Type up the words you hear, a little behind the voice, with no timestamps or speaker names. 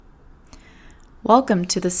Welcome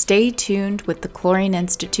to the Stay Tuned with the Chlorine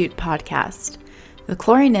Institute podcast. The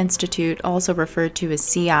Chlorine Institute, also referred to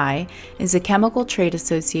as CI, is a chemical trade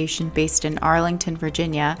association based in Arlington,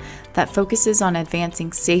 Virginia, that focuses on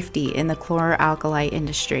advancing safety in the chlor-alkali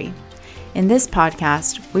industry. In this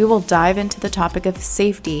podcast, we will dive into the topic of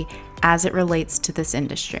safety as it relates to this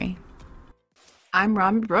industry. I'm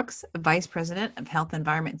Robin Brooks, Vice President of Health,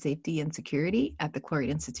 Environment, Safety, and Security at the Chlorine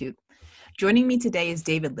Institute. Joining me today is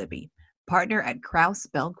David Libby, partner at Krause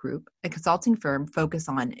Bell Group, a consulting firm focused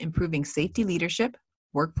on improving safety leadership,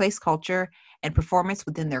 workplace culture, and performance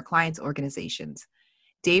within their clients' organizations.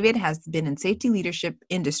 David has been in safety leadership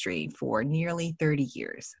industry for nearly 30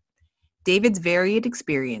 years. David's varied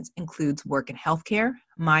experience includes work in healthcare,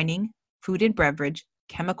 mining, food and beverage,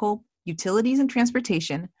 chemical, utilities, and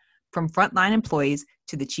transportation, from frontline employees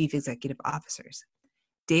to the chief executive officers.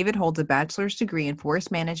 David holds a bachelor's degree in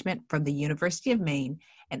forest management from the University of Maine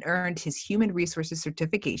and earned his human resources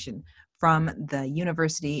certification from the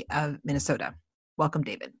University of Minnesota. Welcome,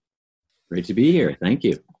 David. Great to be here. Thank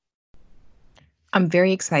you. I'm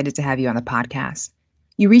very excited to have you on the podcast.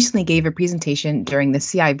 You recently gave a presentation during the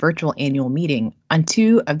CI virtual annual meeting on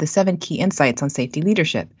 2 of the 7 key insights on safety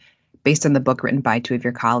leadership, based on the book written by 2 of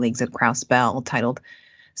your colleagues at Krause Bell titled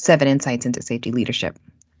 7 Insights into Safety Leadership.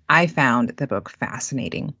 I found the book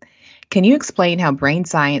fascinating. Can you explain how brain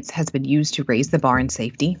science has been used to raise the bar in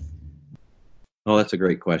safety? Oh, that's a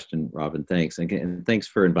great question, Robin. Thanks. And thanks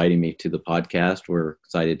for inviting me to the podcast. We're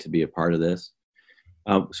excited to be a part of this.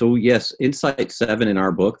 So yes, Insight 7 in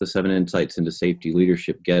our book, the 7 Insights into Safety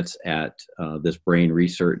Leadership, gets at this brain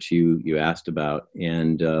research you asked about.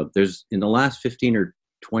 And there's, in the last 15 or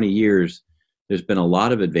 20 years, there's been a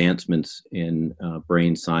lot of advancements in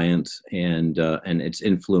brain science and its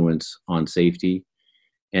influence on safety.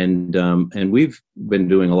 And we've been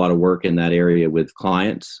doing a lot of work in that area with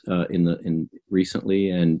clients in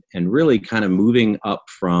recently, and really kind of moving up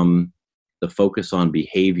from the focus on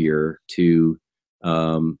behavior to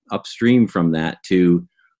upstream from that to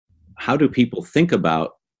how do people think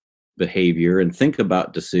about behavior and think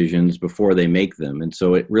about decisions before they make them. And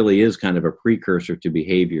so it really is kind of a precursor to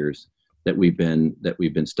behaviors that we've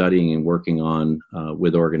been studying and working on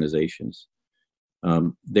with organizations.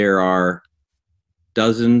 There are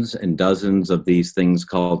dozens and dozens of these things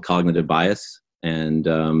called cognitive bias, and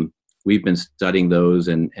we've been studying those,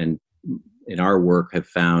 and in our work have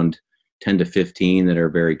found 10 to 15 that are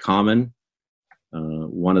very common.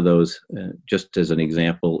 One of those, just as an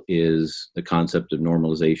example, is the concept of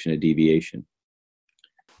normalization of deviation.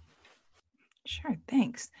 Sure,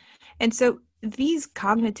 thanks. And so these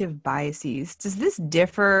cognitive biases, does this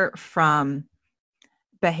differ from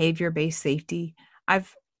behavior-based safety?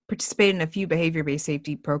 I've participated in a few behavior-based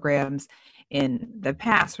safety programs in the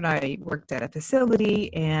past when I worked at a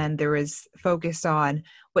facility, and there was focused on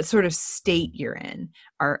what sort of state you're in.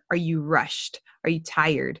 Are you rushed? Are you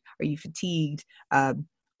tired? Are you fatigued?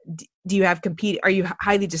 Do you have are you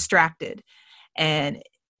highly distracted? And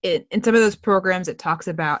in some of those programs, it talks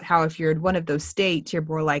about how if you're in one of those states, you're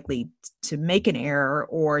more likely to make an error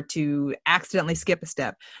or to accidentally skip a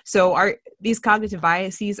step. So are these cognitive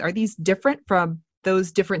biases, are these different from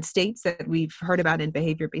those different states that we've heard about in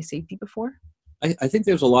behavior-based safety before? I think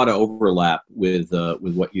there's a lot of overlap with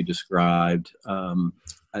what you described.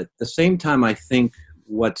 At the same time, I think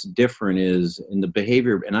what's different is in the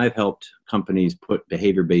behavior, and I've helped companies put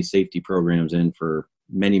behavior-based safety programs in for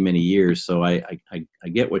many, many years. So I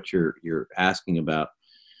get what you're asking about.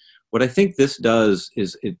 What I think this does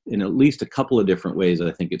is, in at least a couple of different ways,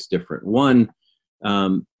 I think it's different. One,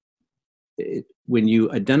 when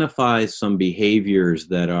you identify some behaviors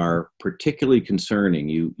that are particularly concerning,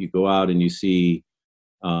 you go out and you see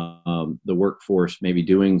the workforce maybe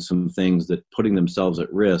doing some things that putting themselves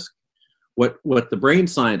at risk. What the brain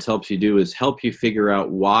science helps you do is help you figure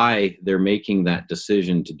out why they're making that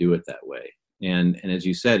decision to do it that way. And as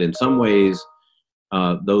you said, in some ways,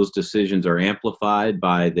 those decisions are amplified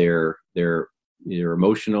by their either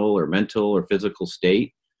emotional or mental or physical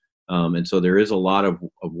state. And so there is a lot of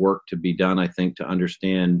work to be done, I think, to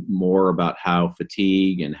understand more about how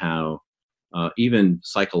fatigue and how even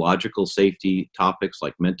psychological safety topics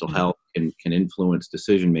like mental health can influence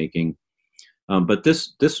decision making. But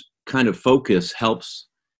this kind of focus helps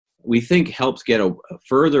get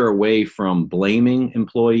further away from blaming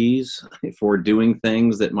employees for doing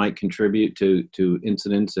things that might contribute to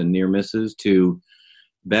incidents and near misses, to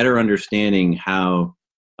better understanding how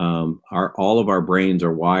all of our brains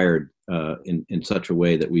are wired in such a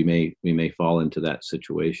way that we may fall into that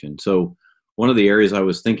situation. So one of the areas I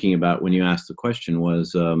was thinking about when you asked the question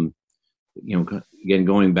was again,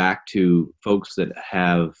 going back to folks that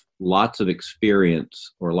have lots of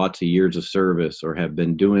experience or lots of years of service or have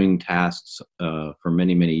been doing tasks for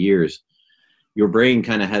many, many years, your brain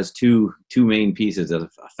kind of has two main pieces: a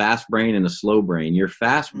fast brain and a slow brain. Your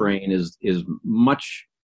fast brain is much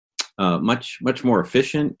more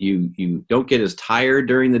efficient. You don't get as tired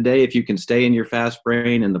during the day if you can stay in your fast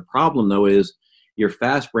brain. And the problem, though, is your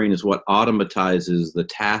fast brain is what automatizes the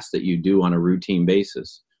tasks that you do on a routine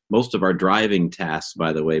basis. Most of our driving tasks,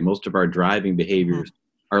 by the way, most of our driving behaviors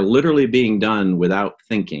are literally being done without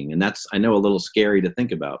thinking. And that's, I know, a little scary to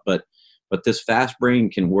think about, but this fast brain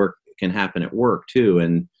can happen at work too.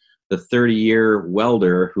 And the 30-year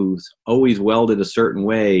welder who's always welded a certain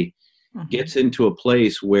way gets into a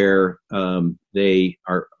place where they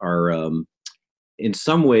are in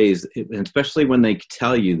some ways, especially when they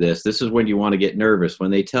tell you this is when you want to get nervous.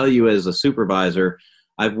 When they tell you as a supervisor,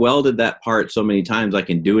 I've welded that part so many times I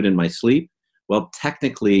can do it in my sleep. Well,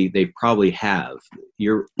 technically they probably have.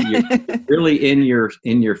 You're really in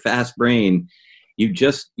your fast brain. You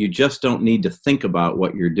just don't need to think about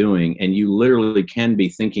what you're doing, and you literally can be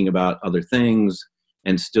thinking about other things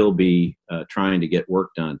and still be trying to get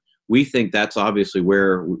work done. We think that's obviously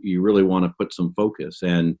where you really want to put some focus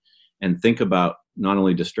and think about not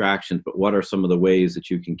only distractions, but what are some of the ways that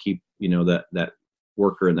you can keep, that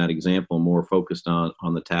worker in that example more focused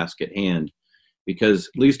on the task at hand. Because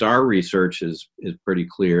at least our research is pretty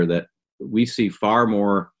clear that we see far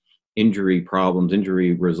more injury problems,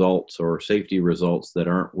 injury results, or safety results that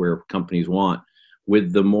aren't where companies want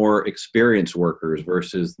with the more experienced workers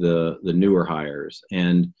versus the newer hires.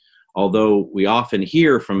 And although we often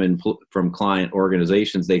hear from client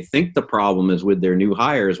organizations, they think the problem is with their new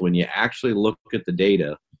hires. When you actually look at the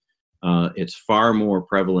data, it's far more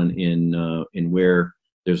prevalent in where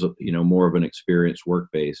there's more of an experienced work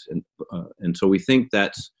base, and so we think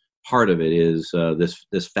that's part of it is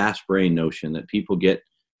this fast brain notion that people get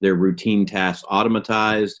their routine tasks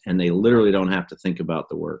automatized and they literally don't have to think about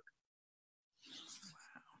the work.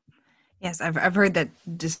 Yes, I've heard that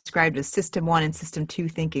described as system 1 and system 2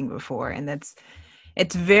 thinking before, and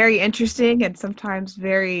it's very interesting and sometimes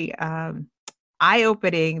very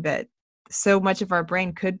eye-opening that so much of our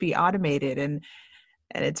brain could be automated, and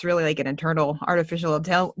it's really like an internal artificial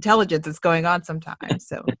intelligence that's going on sometimes.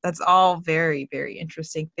 So that's all very, very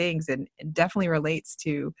interesting things, and definitely relates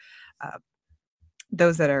to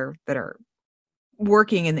those that are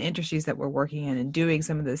working in the industries that we're working in and doing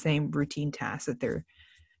some of the same routine tasks that they're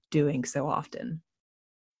doing so often.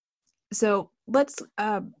 So let's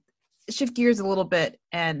shift gears a little bit,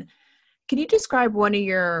 and can you describe one of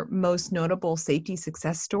your most notable safety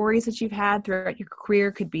success stories that you've had throughout your career?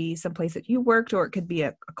 Could be someplace that you worked, or it could be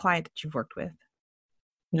a client that you've worked with.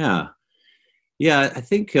 Yeah. I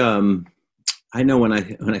think I know when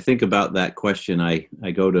I think about that question, I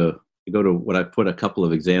go to what I put a couple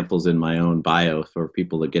of examples in my own bio for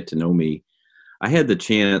people that get to know me. I had the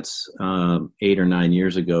chance 8 or 9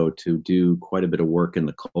 years ago to do quite a bit of work in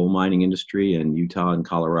the coal mining industry in Utah and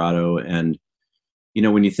Colorado. And,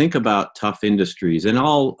 when you think about tough industries, and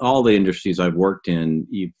all the industries I've worked in,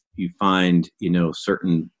 you find,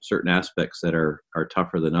 certain aspects that are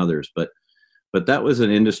tougher than others. But that was an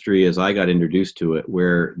industry, as I got introduced to it,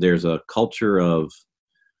 where there's a culture of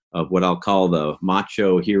what I'll call the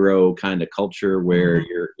macho hero kind of culture, where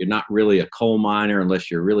you're not really a coal miner unless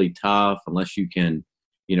you're really tough, unless you can,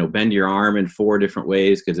 bend your arm in 4 different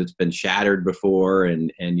ways because it's been shattered before,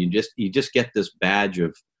 and you just get this badge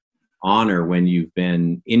of honor when you've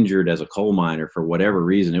been injured as a coal miner for whatever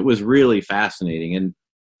reason. It was really fascinating,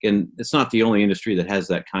 and it's not the only industry that has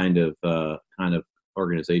that kind of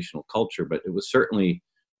organizational culture, but it was certainly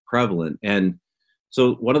prevalent. And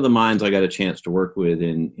so one of the mines I got a chance to work with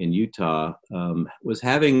in Utah was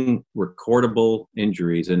having recordable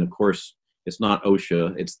injuries. And of course, it's not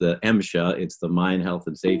OSHA, it's the MSHA, it's the Mine Health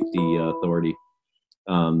and Safety Authority.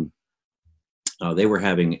 They were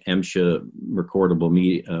having MSHA recordable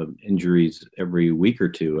injuries every week or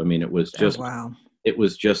two. I mean, it was just, It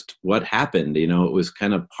was just what happened. It was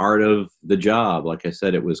kind of part of the job. Like I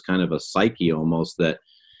said, it was kind of a psyche almost that,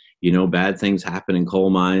 bad things happen in coal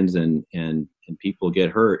mines and people get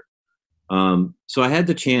hurt. So I had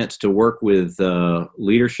the chance to work with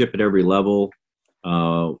leadership at every level,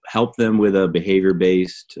 help them with a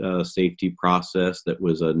behavior-based safety process that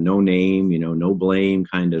was a no name, no blame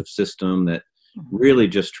kind of system that really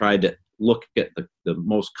just tried to look at the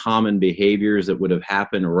most common behaviors that would have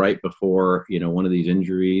happened right before, one of these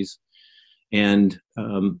injuries. And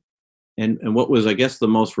what was, I guess, the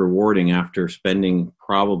most rewarding after spending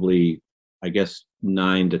probably,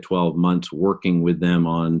 9 to 12 months working with them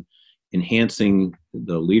on enhancing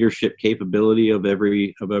the leadership capability of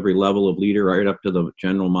every level of leader, right up to the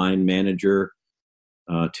general mine manager,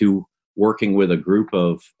 to working with a group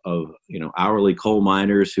of hourly coal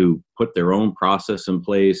miners who put their own process in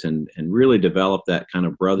place and really develop that kind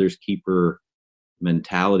of brothers keeper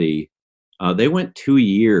mentality. They went 2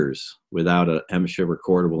 years without a MSHA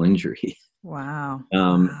recordable injury. Wow.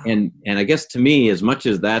 And I guess to me, as much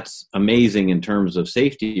as that's amazing in terms of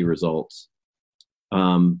safety results,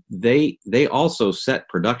 they also set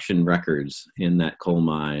production records in that coal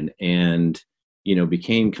mine, and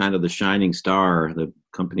became kind of the shining star. The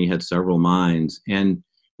company had several mines, and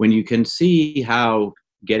when you can see how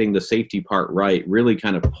getting the safety part right really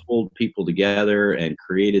kind of pulled people together and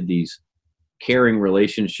created these caring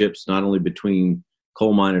relationships, not only between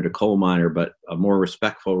coal miner to coal miner, but a more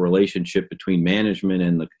respectful relationship between management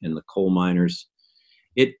and the coal miners.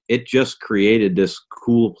 It just created this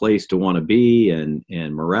cool place to want to be, and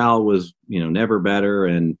morale was never better.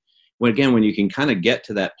 And when you can kind of get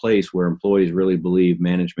to that place where employees really believe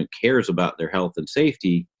management cares about their health and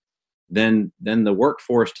safety, then the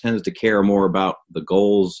workforce tends to care more about the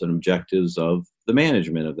goals and objectives of the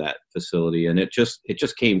management of that facility. And it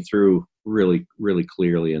just came through really, really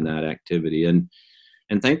clearly in that activity. And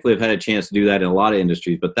thankfully I've had a chance to do that in a lot of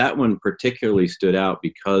industries, but that one particularly stood out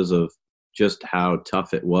because of just how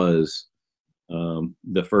tough it was.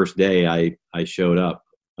 The first day I showed up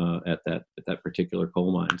at that particular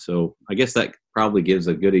coal mine. So I guess that probably gives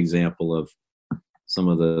a good example of some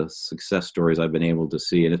of the success stories I've been able to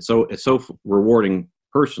see. And it's so rewarding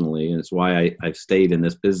personally. And it's why I've stayed in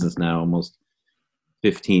this business now almost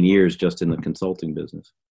 15 years, just in the consulting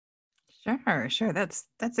business. Sure. That's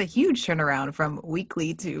a huge turnaround from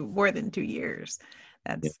weekly to more than 2 years.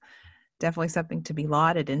 That's definitely something to be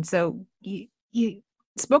lauded. And so you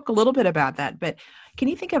spoke a little bit about that, but can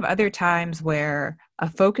you think of other times where a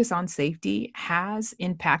focus on safety has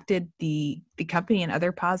impacted the company in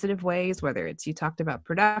other positive ways, whether it's, you talked about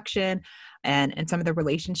production and some of the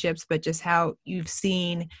relationships, but just how you've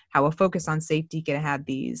seen how a focus on safety can have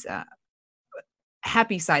these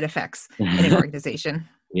happy side effects in an organization?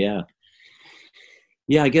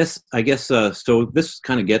 Yeah, I guess. So this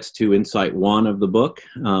kind of gets to insight one of the book,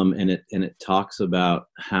 and it talks about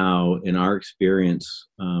how, in our experience,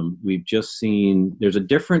 we've just seen there's a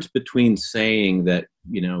difference between saying that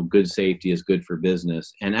good safety is good for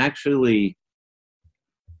business and actually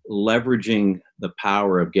leveraging the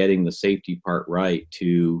power of getting the safety part right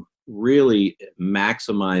to really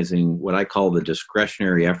maximizing what I call the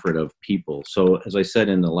discretionary effort of people. So, as I said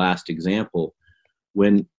in the last example,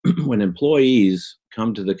 when employees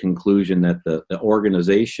come to the conclusion that the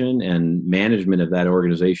organization and management of that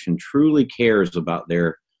organization truly cares about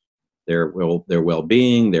their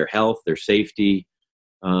well-being, their health, their safety,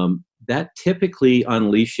 that typically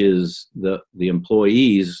unleashes the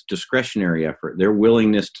employees' discretionary effort, their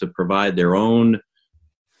willingness to provide their own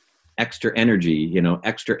extra energy,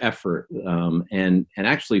 extra effort, and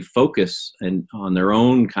actually focus on their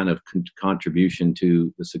own kind of contribution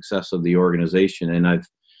to the success of the organization. And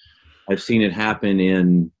I've seen it happen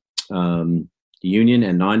in union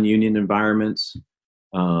and non-union environments.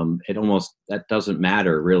 That doesn't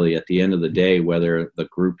matter really at the end of the day whether the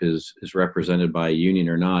group is represented by a union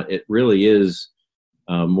or not. It really is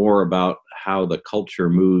more about how the culture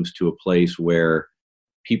moves to a place where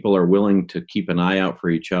people are willing to keep an eye out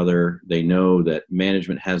for each other. They know that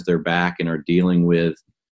management has their back and are dealing with,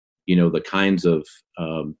 the kinds of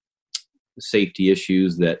safety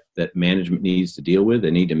issues that management needs to deal with.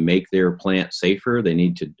 They need to make their plant safer. They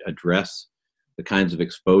need to address the kinds of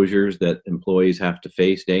exposures that employees have to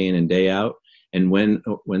face day in and day out. And when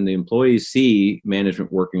the employees see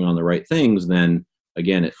management working on the right things, then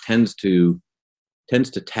again, it tends to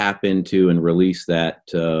tap into and release that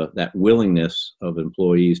willingness of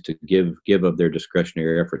employees to give of their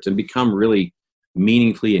discretionary efforts and become really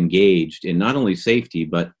meaningfully engaged in not only safety,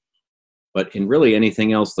 but in really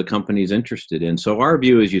anything else the company's interested in. So our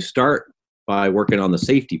view is you start by working on the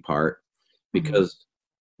safety part, because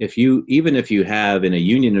even if you have in a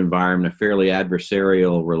union environment a fairly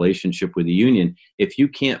adversarial relationship with the union, if you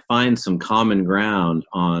can't find some common ground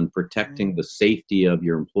on protecting the safety of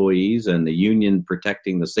your employees and the union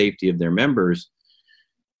protecting the safety of their members,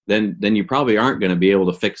 then you probably aren't going to be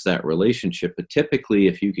able to fix that relationship. But typically,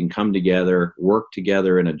 if you can come together, work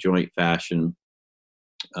together in a joint fashion,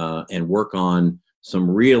 and work on some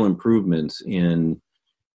real improvements in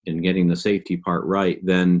getting the safety part right,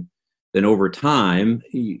 then over time,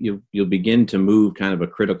 you'll begin to move kind of a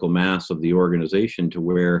critical mass of the organization to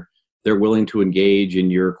where they're willing to engage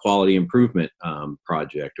in your quality improvement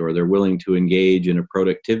project, or they're willing to engage in a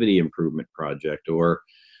productivity improvement project, or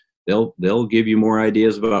they'll give you more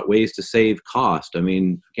ideas about ways to save cost. I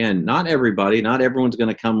mean, again, not everyone's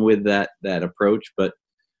going to come with that approach, but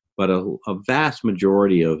a vast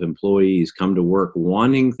majority of employees come to work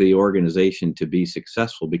wanting the organization to be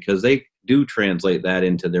successful because they do translate that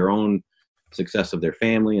into their own success of their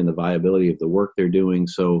family and the viability of the work they're doing.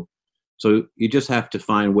 So you just have to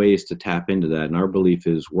find ways to tap into that. And our belief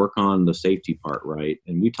is work on the safety part, right?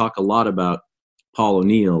 And we talk a lot about Paul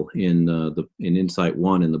O'Neill in Insight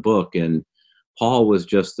One in the book. And Paul was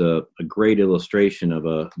just a great illustration of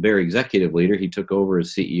a very executive leader. He took over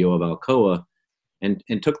as CEO of Alcoa and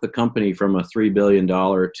took the company from a $3 billion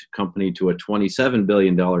company to a $27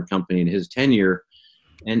 billion company in his tenure.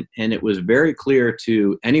 And it was very clear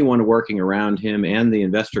to anyone working around him and the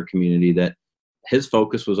investor community that his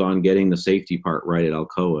focus was on getting the safety part right at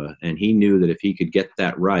Alcoa. And he knew that if he could get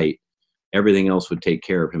that right, everything else would take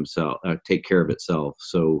care of itself.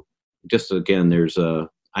 So just again,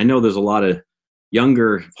 I know there's a lot of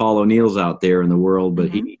younger Paul O'Neills out there in the world,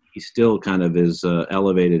 but he still kind of is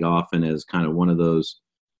elevated often as kind of one of those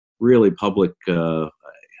really public,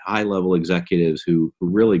 high-level executives who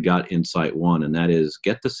really got Insight One, and that is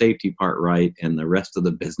get the safety part right, and the rest of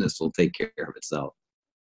the business will take care of itself.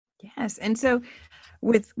 Yes, and so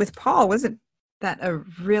with Paul, wasn't that a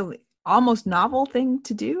really almost novel thing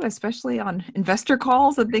to do, especially on investor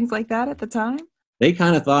calls and things like that at the time? They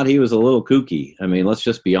kind of thought he was a little kooky. I mean, let's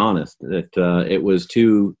just be honest. That it was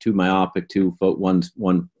too myopic,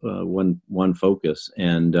 one focus,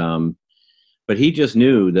 and but he just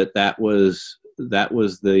knew that was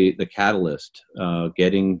the catalyst.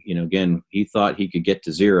 Again, he thought he could get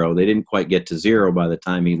to zero. They didn't quite get to zero by the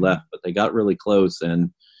time he left, but they got really close.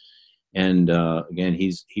 And again,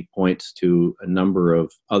 he points to a number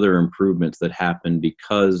of other improvements that happened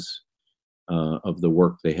because of the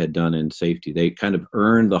work they had done in safety. They kind of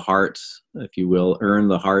earned the hearts, if you will,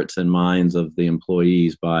 and minds of the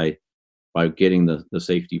employees by getting the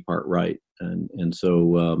safety part right. And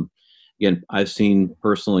so again, I've seen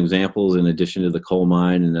personal examples in addition to the coal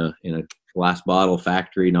mine in a glass bottle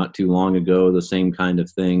factory not too long ago. The same kind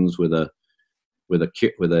of things with a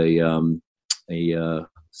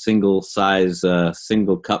single size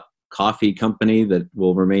single cup coffee company that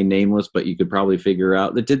will remain nameless, but you could probably figure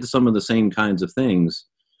out that did some of the same kinds of things.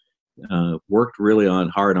 Worked really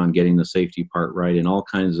hard on getting the safety part right, and all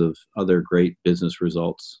kinds of other great business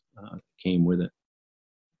results came with it.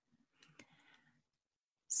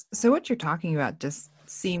 So what you're talking about just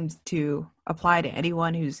seems to apply to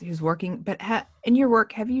anyone who's working. But in your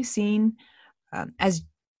work, have you seen as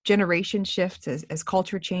generation shifts, as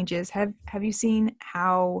culture changes, have you seen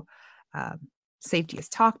how safety is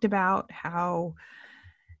talked about, how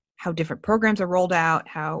different programs are rolled out,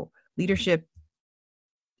 how leadership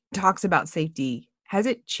talks about safety? Has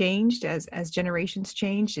it changed as generations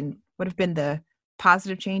changed, and what have been the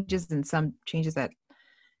positive changes and some changes that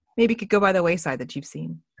maybe could go by the wayside that you've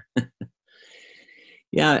seen?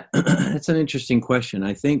 Yeah, that's an interesting question.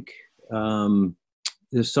 I think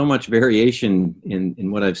there's so much variation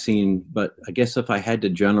in what I've seen, but I guess if I had to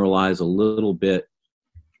generalize a little bit,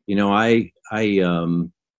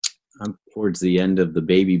 I'm towards the end of the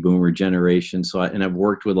baby boomer generation. So I've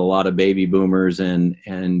worked with a lot of baby boomers, and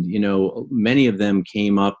many of them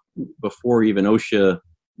came up before even OSHA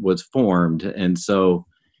was formed, and so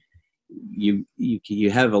you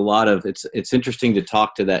have a lot of it's interesting to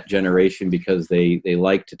talk to that generation because they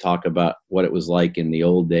like to talk about what it was like in the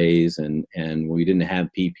old days and we didn't have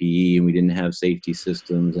PPE and we didn't have safety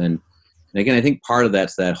systems, and again, I think part of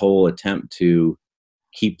that's that whole attempt to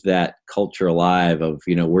keep that culture alive of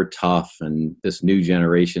we're tough and this new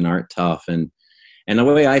generation aren't tough, and the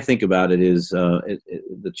way I think about it is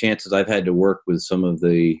the chances I've had to work with some of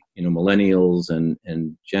the millennials and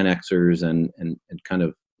Gen Xers and kind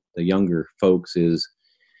of the younger folks is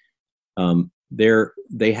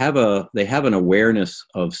they have an awareness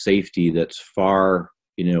of safety that's far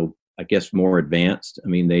I guess more advanced. I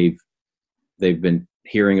mean, they've been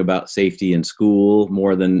hearing about safety in school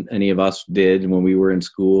more than any of us did when we were in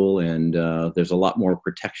school, and there's a lot more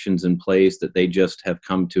protections in place that they just have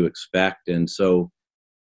come to expect, and so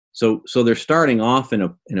they're starting off in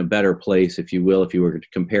a better place, if you will, if you were to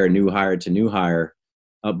compare new hire to new hire.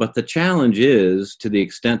 But the challenge is, to the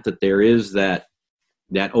extent that there is that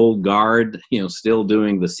old guard, still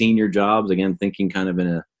doing the senior jobs, again, thinking kind of in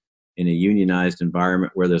a unionized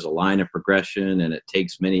environment where there's a line of progression and it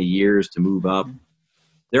takes many years to move up.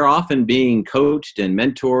 They're often being coached and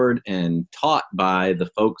mentored and taught by the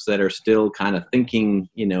folks that are still kind of thinking,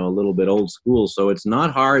 a little bit old school. So it's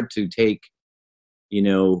not hard to take,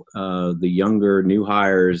 the younger new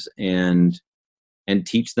hires and and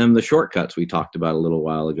teach them the shortcuts we talked about a little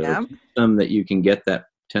while ago. Yeah. Teach them that you can get that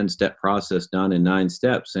 10-step process done in 9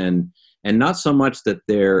 steps, and not so much that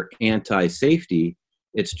they're anti-safety.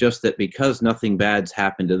 It's just that because nothing bad's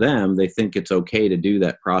happened to them, they think it's okay to do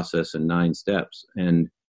that process in 9 steps. And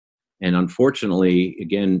unfortunately,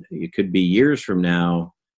 again, it could be years from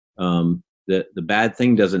now, the bad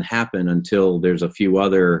thing doesn't happen until there's a few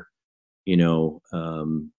other,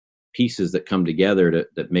 pieces that come together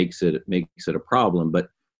that makes it a problem. But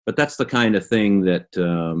that's the kind of thing that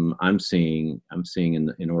I'm seeing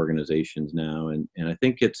in organizations now, and I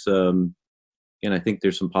think it's and I think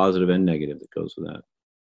there's some positive and negative that goes with that.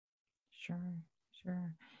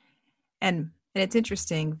 Sure. And it's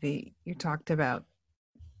interesting you talked about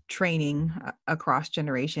training across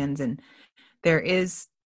generations, and there is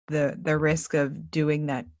the risk of doing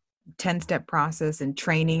that 10-step process and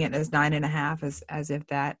training it as 9.5 as if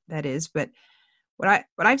that is. But what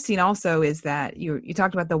I've seen also is that you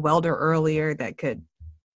talked about the welder earlier that could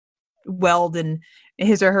weld in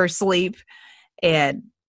his or her sleep,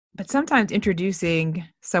 but sometimes introducing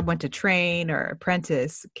someone to train or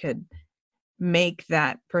apprentice could make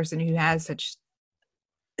that person who has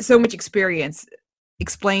so much experience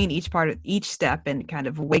explain each part of each step and kind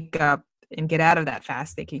of wake up and get out of that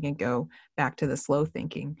fast thinking and go back to the slow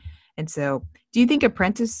thinking. And so do you think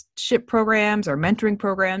apprenticeship programs or mentoring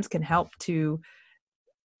programs can help to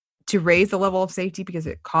raise the level of safety, because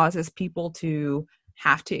it causes people to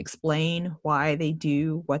have to explain why they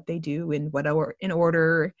do what they do in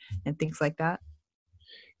order and things like that?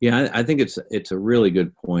 Yeah, I think it's a really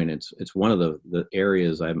good point. It's one of the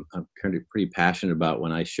areas I'm kind of pretty passionate about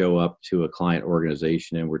when I show up to a client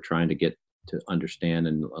organization and we're trying to get to understand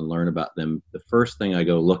and learn about them. The first thing I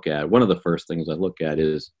go look at, one of the first things I look at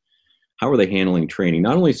is how are they handling training?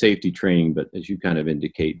 Not only safety training, but as you kind of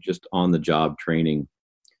indicate, just on the job training.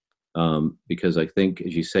 Because I think,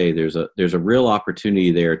 as you say, there's a real opportunity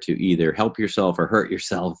there to either help yourself or hurt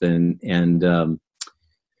yourself, and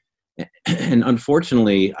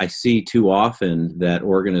unfortunately, I see too often that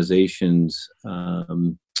organizations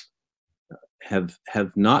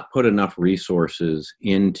have not put enough resources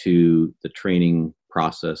into the training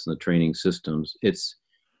process and the training systems. It's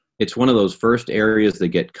one of those first areas that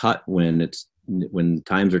get cut when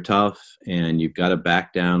times are tough and you've got to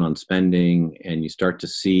back down on spending, and you start to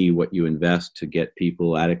see what you invest to get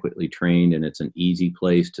people adequately trained, and it's an easy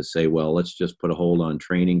place to say, well, let's just put a hold on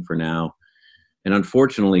training for now. And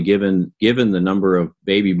unfortunately, given the number of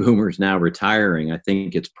baby boomers now retiring, I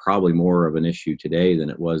think it's probably more of an issue today than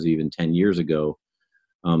it was even 10 years ago.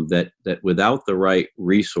 That without the right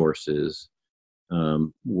resources,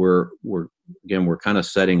 we're kind of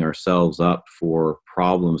setting ourselves up for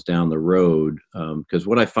problems down the road. Because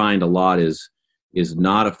what I find a lot is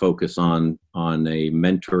not a focus on a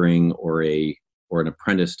mentoring or an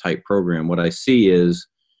apprentice type program. What I see is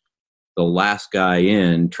the last guy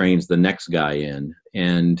in trains the next guy in,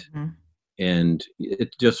 and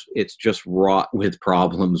it's just wrought with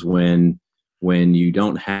problems when you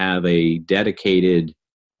don't have a dedicated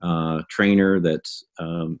trainer that's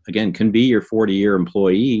again can be your 40-year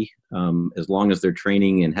employee, as long as they're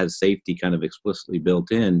training and has safety kind of explicitly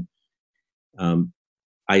built in.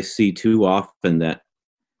 I see too often that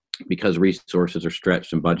because resources are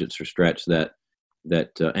stretched and budgets are stretched, that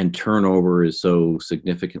and turnover is so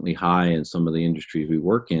significantly high in some of the industries we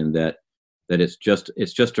work in, that it's just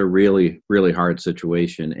a really, really hard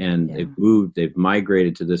situation. And they've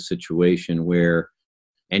migrated to this situation where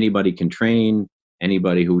anybody can train,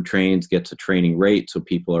 anybody who trains gets a training rate. So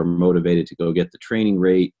people are motivated to go get the training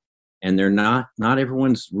rate, and they're not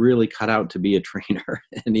everyone's really cut out to be a trainer.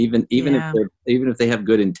 And even if they have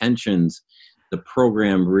good intentions, the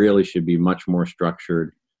program really should be much more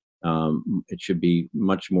structured. It should be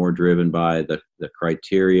much more driven by the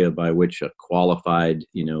criteria by which a qualified,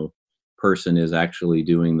 person is actually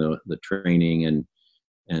doing the training,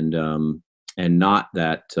 and not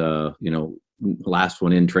that, last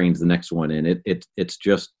one in trains the next one in. It's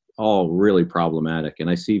just all really problematic. And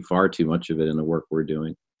I see far too much of it in the work we're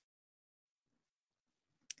doing.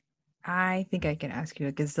 I think I can ask you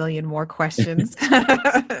a gazillion more questions,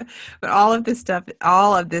 but all of this stuff,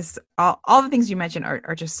 all the things you mentioned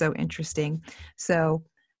are just so interesting. So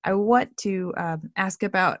I want to ask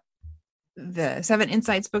about the 7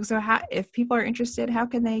 Insights book. So if people are interested, how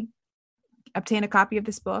can they obtain a copy of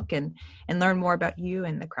this book and learn more about you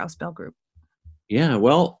and the Krause Bell Group? Yeah,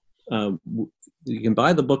 well, you can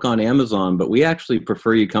buy the book on Amazon, but we actually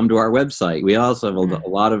prefer you come to our website. We also have a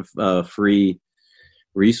lot of free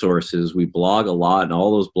resources. We blog a lot, and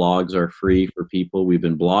all those blogs are free for people. We've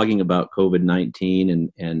been blogging about COVID-19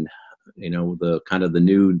 and the kind of the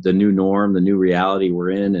new norm, the new reality we're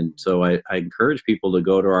in. And so I encourage people to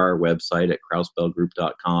go to our website at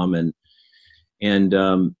krausbellgroup.com,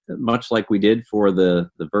 and much like we did for the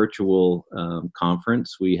virtual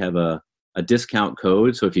conference, we have a discount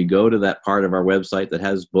code. So if you go to that part of our website that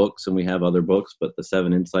has books, and we have other books, but the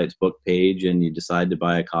 7 Insights book page, and you decide to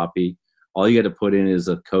buy a copy, all you got to put in is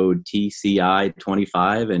a code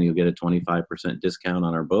TCI25, and you'll get a 25% discount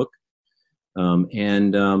on our book.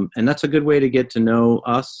 And that's a good way to get to know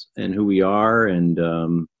us and who we are, and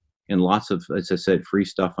lots of, as I said, free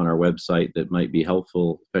stuff on our website that might be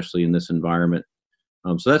helpful, especially in this environment.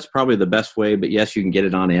 So that's probably the best way. But yes, you can get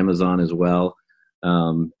it on Amazon as well.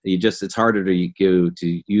 It's harder to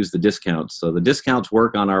use the discounts. So the discounts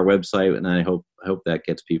work on our website, and I hope that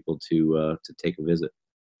gets people to take a visit.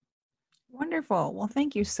 Wonderful. Well,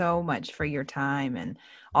 thank you so much for your time and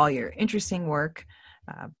all your interesting work.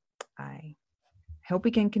 I hope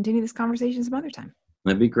we can continue this conversation some other time.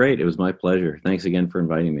 That'd be great. It was my pleasure. Thanks again for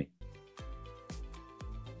inviting me.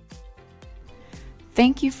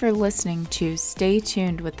 Thank you for listening to Stay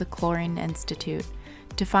Tuned with the Chlorine Institute.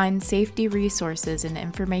 To find safety resources and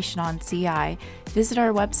information on CI, visit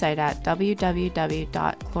our website at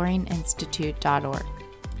www.chlorineinstitute.org.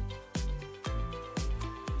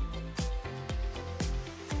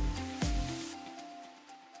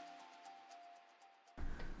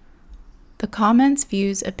 The comments,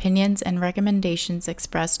 views, opinions, and recommendations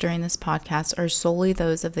expressed during this podcast are solely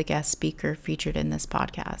those of the guest speaker featured in this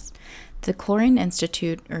podcast. The Chlorine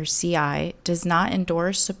Institute, or CI, does not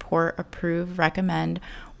endorse, support, approve, recommend,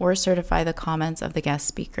 or certify the comments of the guest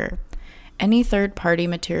speaker. Any third-party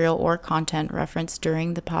material or content referenced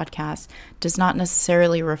during the podcast does not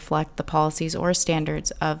necessarily reflect the policies or standards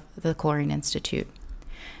of the Chlorine Institute.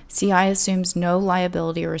 CI assumes no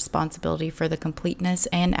liability or responsibility for the completeness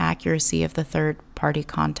and accuracy of the third-party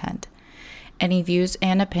content. Any views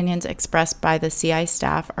and opinions expressed by the CI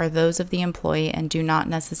staff are those of the employee and do not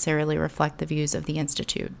necessarily reflect the views of the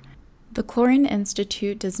Institute. The Chlorine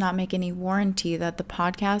Institute does not make any warranty that the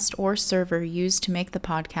podcast or server used to make the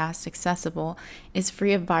podcast accessible is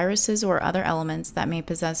free of viruses or other elements that may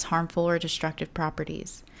possess harmful or destructive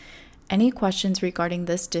properties. Any questions regarding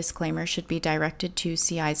this disclaimer should be directed to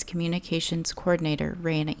CI's Communications Coordinator,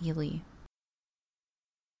 Raina Ely.